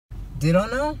They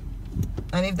don't know.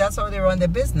 And if that's how they run their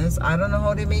business, I don't know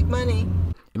how they make money.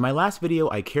 In my last video,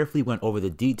 I carefully went over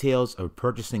the details of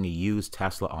purchasing a used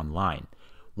Tesla online.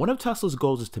 One of Tesla's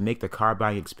goals is to make the car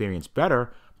buying experience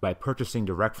better by purchasing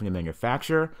direct from the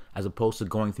manufacturer as opposed to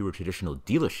going through a traditional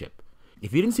dealership.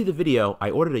 If you didn't see the video,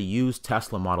 I ordered a used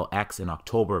Tesla Model X in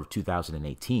October of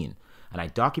 2018, and I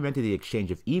documented the exchange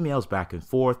of emails back and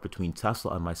forth between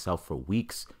Tesla and myself for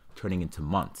weeks, turning into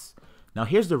months. Now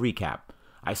here's the recap.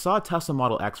 I saw a Tesla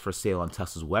Model X for sale on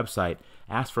Tesla's website,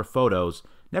 asked for photos,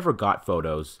 never got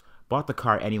photos, bought the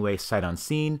car anyway sight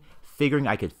unseen, figuring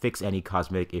I could fix any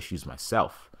cosmetic issues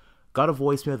myself. Got a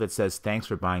voicemail that says thanks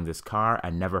for buying this car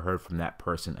and never heard from that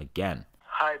person again.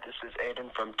 Hi, this is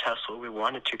Aiden from Tesla. We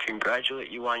wanted to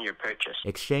congratulate you on your purchase.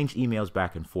 Exchanged emails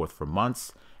back and forth for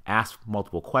months, asked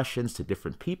multiple questions to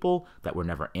different people that were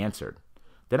never answered.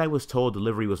 Then I was told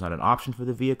delivery was not an option for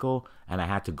the vehicle and I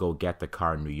had to go get the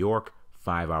car in New York,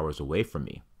 5 hours away from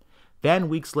me. Then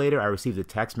weeks later, I received a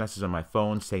text message on my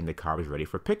phone saying the car was ready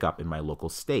for pickup in my local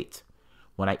state.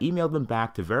 When I emailed them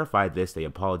back to verify this, they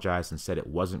apologized and said it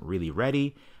wasn't really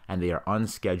ready and they are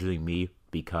unscheduling me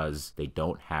because they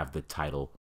don't have the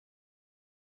title.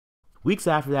 Weeks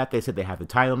after that, they said they have the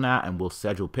title now and will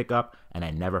schedule pickup, and I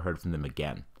never heard from them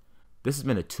again. This has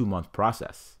been a 2-month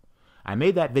process. I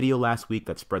made that video last week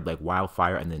that spread like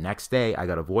wildfire, and the next day I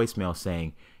got a voicemail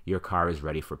saying your car is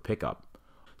ready for pickup.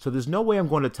 So there's no way I'm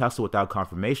going to Tesla without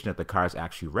confirmation that the car is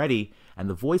actually ready, and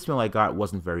the voicemail I got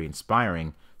wasn't very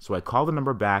inspiring, so I called the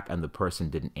number back and the person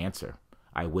didn't answer.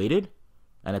 I waited,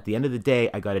 and at the end of the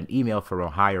day, I got an email from a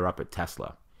higher up at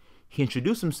Tesla. He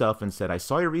introduced himself and said, I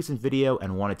saw your recent video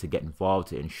and wanted to get involved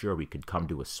to ensure we could come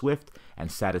to a swift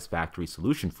and satisfactory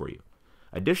solution for you.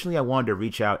 Additionally, I wanted to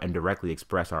reach out and directly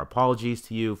express our apologies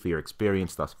to you for your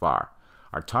experience thus far.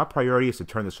 Our top priority is to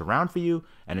turn this around for you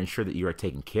and ensure that you are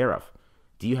taken care of.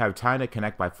 Do you have time to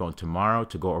connect by phone tomorrow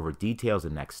to go over details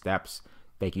and next steps?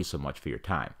 Thank you so much for your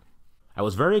time. I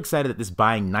was very excited that this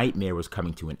buying nightmare was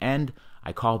coming to an end.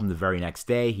 I called him the very next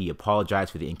day. He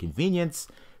apologized for the inconvenience,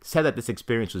 said that this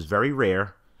experience was very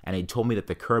rare, and he told me that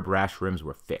the curb rash rims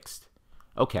were fixed.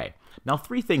 Okay, now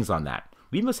 3 things on that.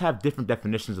 We must have different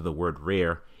definitions of the word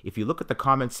rare. If you look at the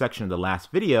comments section of the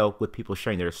last video with people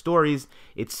sharing their stories,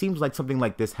 it seems like something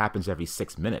like this happens every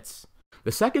 6 minutes.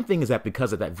 The second thing is that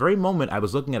because at that very moment I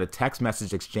was looking at a text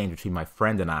message exchange between my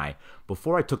friend and I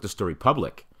before I took the story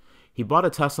public. He bought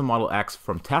a Tesla Model X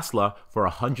from Tesla for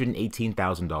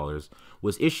 $118,000,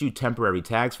 was issued temporary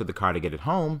tags for the car to get it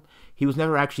home, he was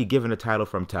never actually given a title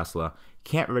from Tesla,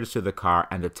 can't register the car,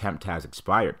 and the temp tags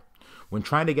expired. When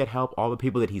trying to get help, all the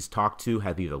people that he's talked to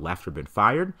have either left or been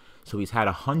fired, so he's had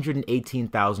a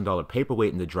 $118,000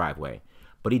 paperweight in the driveway.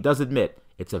 But he does admit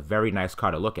it's a very nice car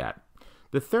to look at.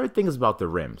 The third thing is about the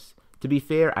rims. To be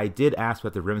fair, I did ask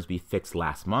that the rims be fixed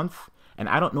last month, and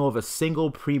I don't know of a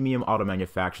single premium auto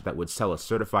manufacturer that would sell a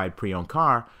certified pre-owned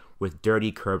car with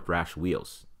dirty curb rash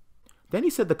wheels. Then he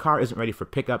said the car isn't ready for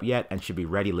pickup yet and should be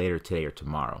ready later today or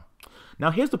tomorrow.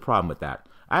 Now here's the problem with that.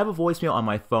 I have a voicemail on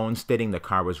my phone stating the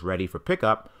car was ready for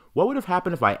pickup. What would have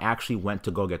happened if I actually went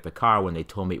to go get the car when they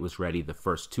told me it was ready the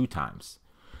first 2 times?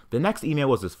 The next email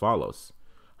was as follows.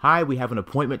 Hi, we have an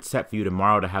appointment set for you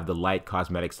tomorrow to have the light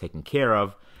cosmetics taken care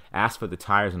of. Ask for the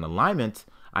tires and alignment.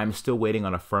 I'm still waiting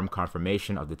on a firm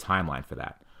confirmation of the timeline for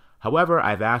that. However,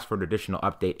 I've asked for an additional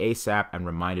update ASAP and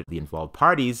reminded the involved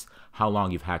parties how long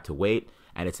you've had to wait,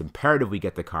 and it's imperative we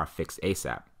get the car fixed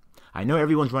ASAP. I know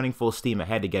everyone's running full steam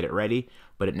ahead to get it ready,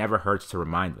 but it never hurts to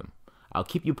remind them. I'll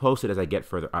keep you posted as I get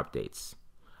further updates.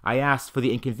 I asked, for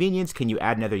the inconvenience, can you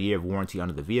add another year of warranty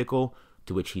onto the vehicle?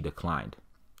 To which he declined.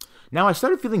 Now, I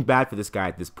started feeling bad for this guy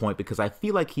at this point because I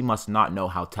feel like he must not know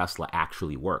how Tesla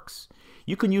actually works.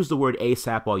 You can use the word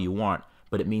ASAP all you want,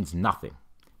 but it means nothing.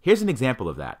 Here's an example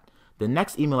of that. The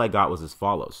next email I got was as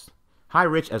follows. Hi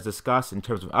Rich, as discussed, in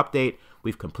terms of update,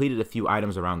 we've completed a few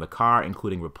items around the car,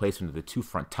 including replacement of the 2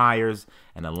 front tires,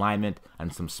 and alignment,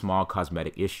 and some small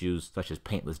cosmetic issues such as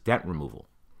paintless dent removal.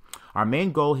 Our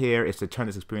main goal here is to turn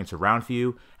this experience around for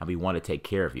you, and we want to take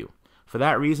care of you. For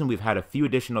that reason, we've had a few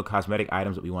additional cosmetic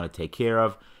items that we want to take care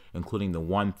of, including the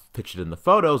one pictured in the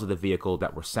photos of the vehicle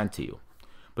that were sent to you.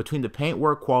 Between the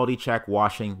paintwork, quality check,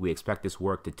 washing, we expect this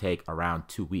work to take around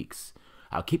 2 weeks.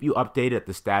 I'll keep you updated at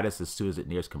the status as soon as it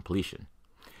nears completion.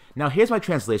 Now here's my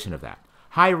translation of that.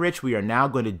 Hi Rich, we are now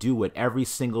going to do what every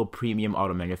single premium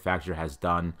auto manufacturer has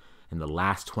done in the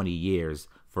last 20 years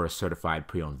for a certified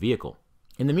pre-owned vehicle.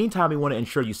 In the meantime, we want to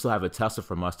ensure you still have a Tesla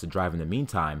from us to drive in the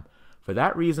meantime. For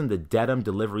that reason, the Dedham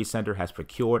Delivery Center has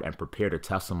procured and prepared a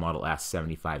Tesla Model S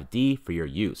 75D for your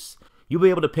use. You'll be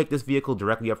able to pick this vehicle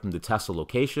directly up from the Tesla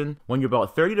location. When you're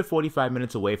about 30 to 45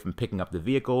 minutes away from picking up the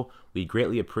vehicle, we'd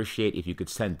greatly appreciate if you could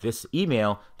send this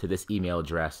email to this email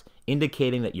address,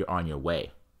 indicating that you're on your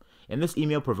way. In this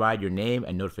email, provide your name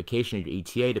and notification of your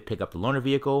ETA to pick up the loaner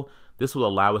vehicle. This will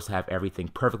allow us to have everything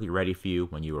perfectly ready for you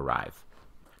when you arrive.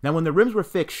 Now, when the rims were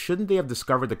fixed, shouldn't they have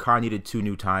discovered the car needed 2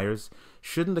 new tires?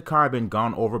 Shouldn't the car have been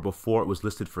gone over before it was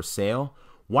listed for sale?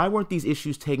 Why weren't these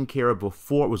issues taken care of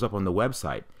before it was up on the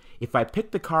website? If I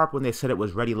picked the car up when they said it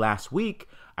was ready last week,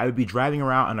 I would be driving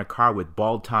around in a car with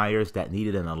bald tires that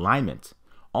needed an alignment.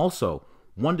 Also,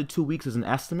 1 to 2 weeks is an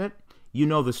estimate. You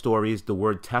know the stories, the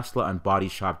word Tesla and body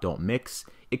shop don't mix.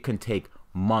 It can take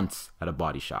months at a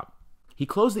body shop. He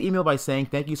closed the email by saying,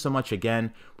 "Thank you so much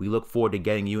again. We look forward to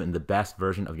getting you in the best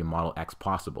version of your Model X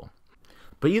possible."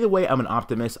 But either way, I'm an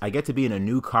optimist. I get to be in a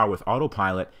new car with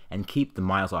autopilot and keep the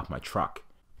miles off my truck.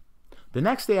 The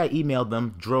next day I emailed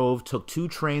them, drove, took 2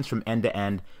 trains from end to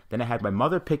end, then I had my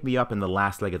mother pick me up in the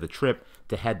last leg of the trip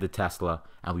to head to Tesla,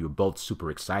 and we were both super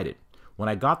excited. When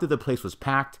I got there, the place was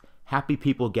packed, happy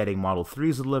people getting Model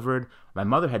 3s delivered. My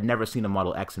mother had never seen a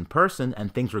Model X in person,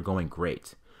 and things were going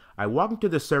great. I walked into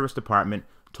the service department,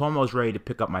 told them I was ready to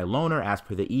pick up my loaner as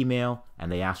per the email,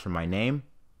 and they asked for my name.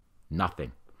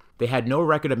 Nothing. They had no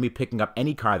record of me picking up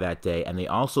any car that day, and they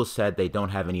also said they don't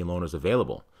have any loaners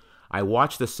available. I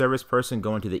watched the service person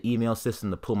go into the email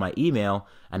system to pull my email,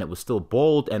 and it was still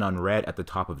bold and unread at the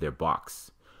top of their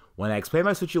box. When I explained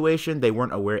my situation, they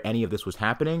weren't aware any of this was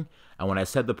happening, and when I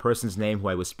said the person's name who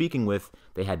I was speaking with,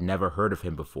 they had never heard of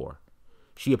him before.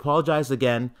 She apologized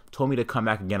again, told me to come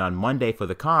back again on Monday for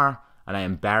the car, and I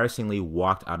embarrassingly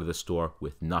walked out of the store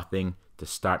with nothing to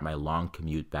start my long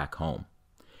commute back home.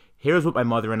 Here's what my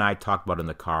mother and I talked about in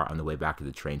the car on the way back to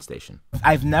the train station.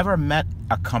 I've never met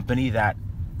a company that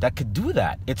could do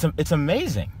that. It's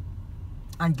amazing.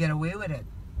 And get away with it.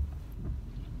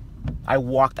 I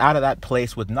walked out of that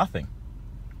place with nothing.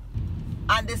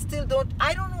 And they still don't,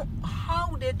 I don't know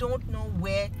how they don't know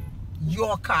where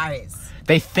your car is.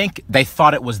 They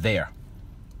thought it was there.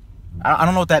 I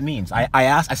don't know what that means. I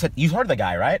asked, I said, you heard the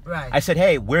guy, right? Right. I said,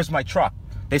 hey, where's my truck?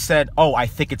 They said, oh, I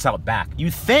think it's out back.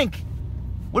 You think?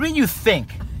 What do you mean you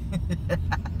think?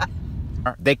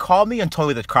 They called me and told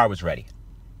me the car was ready,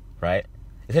 right?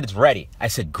 They said it's ready. I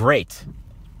said, great.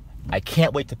 I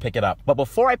can't wait to pick it up. But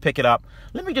before I pick it up,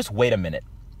 let me just wait a minute.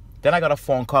 Then I got a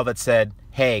phone call that said,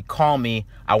 hey, call me.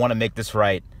 I want to make this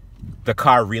right. The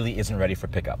car really isn't ready for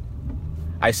pickup.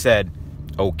 I said,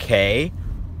 okay.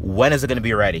 When is it going to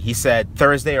be ready? He said,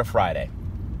 Thursday or Friday.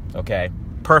 Okay,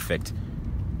 perfect.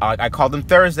 I called him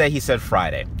Thursday. He said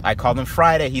Friday. I called him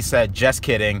Friday. He said, just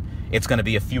kidding. It's going to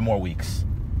be a few more weeks.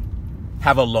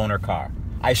 Have a loaner car.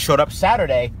 I showed up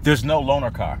Saturday. There's no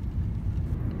loaner car.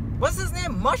 What's his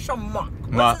name? Mush or Muck?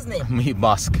 What's his name?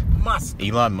 Musk. Musk.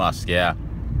 Elon Musk, yeah.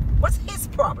 What's his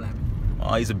problem?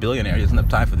 Oh, he's a billionaire. He doesn't have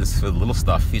time for this, for the little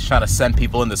stuff. He's trying to send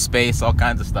people into space, all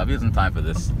kinds of stuff. He doesn't have time for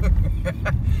this.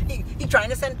 he trying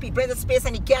to send people into space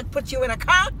and he can't put you in a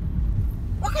car?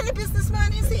 What kind of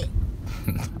businessman is he?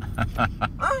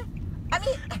 Huh? I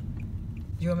mean,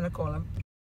 you want me to call him?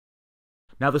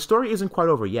 Now, the story isn't quite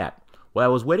over yet. While I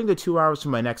was waiting the 2 hours for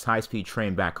my next high-speed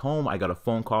train back home, I got a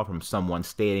phone call from someone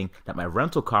stating that my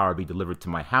rental car would be delivered to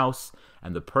my house,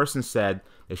 and the person said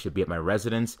they should be at my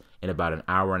residence in about an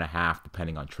hour and a half,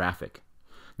 depending on traffic.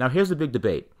 Now, here's the big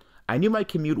debate. I knew my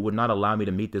commute would not allow me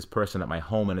to meet this person at my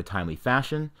home in a timely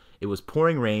fashion. It was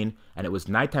pouring rain, and it was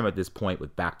nighttime at this point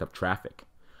with backed-up traffic.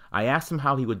 I asked him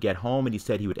how he would get home, and he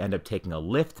said he would end up taking a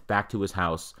Lyft back to his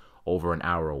house over an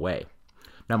hour away.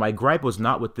 Now, my gripe was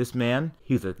not with this man.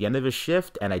 He was at the end of his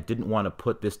shift, and I didn't want to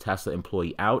put this Tesla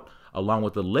employee out, along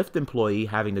with the Lyft employee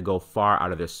having to go far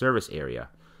out of their service area.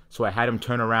 So I had him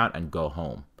turn around and go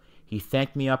home. He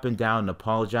thanked me up and down and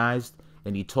apologized,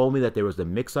 and he told me that there was a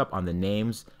mix-up on the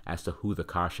names as to who the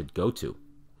car should go to.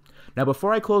 Now,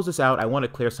 before I close this out, I want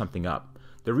to clear something up.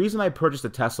 The reason I purchased a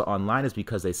Tesla online is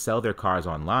because they sell their cars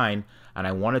online, and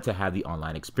I wanted to have the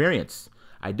online experience.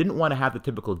 I didn't want to have the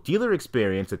typical dealer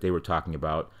experience that they were talking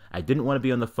about. I didn't want to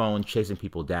be on the phone chasing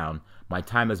people down. My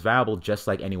time is valuable just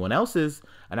like anyone else's,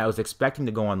 and I was expecting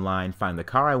to go online, find the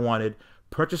car I wanted,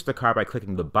 purchase the car by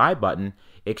clicking the buy button,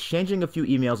 exchanging a few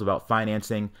emails about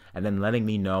financing, and then letting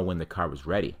me know when the car was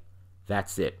ready.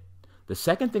 That's it. The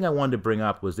second thing I wanted to bring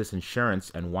up was this insurance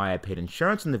and why I paid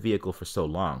insurance in the vehicle for so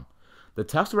long. The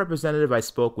Tesla representative I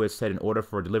spoke with said in order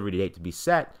for a delivery date to be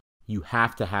set, you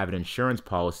have to have an insurance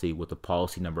policy with the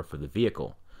policy number for the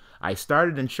vehicle. I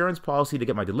started an insurance policy to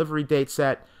get my delivery date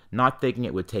set, not thinking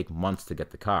it would take months to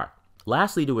get the car.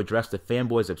 Lastly, to address the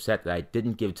fanboys upset that I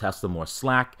didn't give Tesla more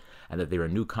slack and that they're a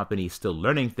new company still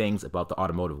learning things about the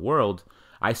automotive world,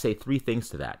 I say 3 things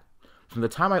to that. From the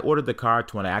time I ordered the car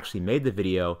to when I actually made the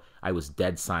video, I was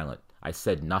dead silent. I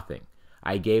said nothing.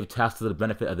 I gave Tesla the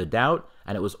benefit of the doubt,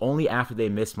 and it was only after they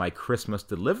missed my Christmas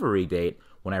delivery date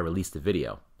when I released the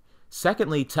video.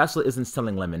 Secondly, Tesla isn't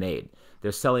selling lemonade.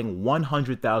 They're selling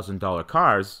 $100,000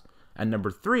 cars. And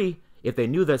number 3, if they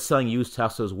knew that selling used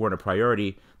Teslas weren't a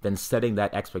priority, then setting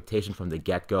that expectation from the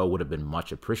get-go would have been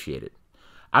much appreciated.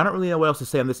 I don't really know what else to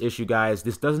say on this issue, guys.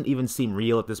 This doesn't even seem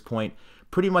real at this point.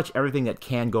 Pretty much everything that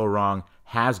can go wrong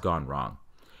has gone wrong.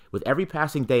 With every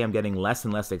passing day, I'm getting less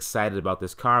and less excited about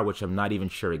this car, which I'm not even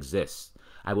sure exists.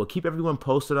 I will keep everyone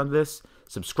posted on this.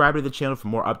 Subscribe to the channel for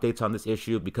more updates on this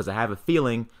issue because I have a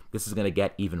feeling this is going to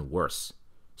get even worse.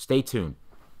 Stay tuned.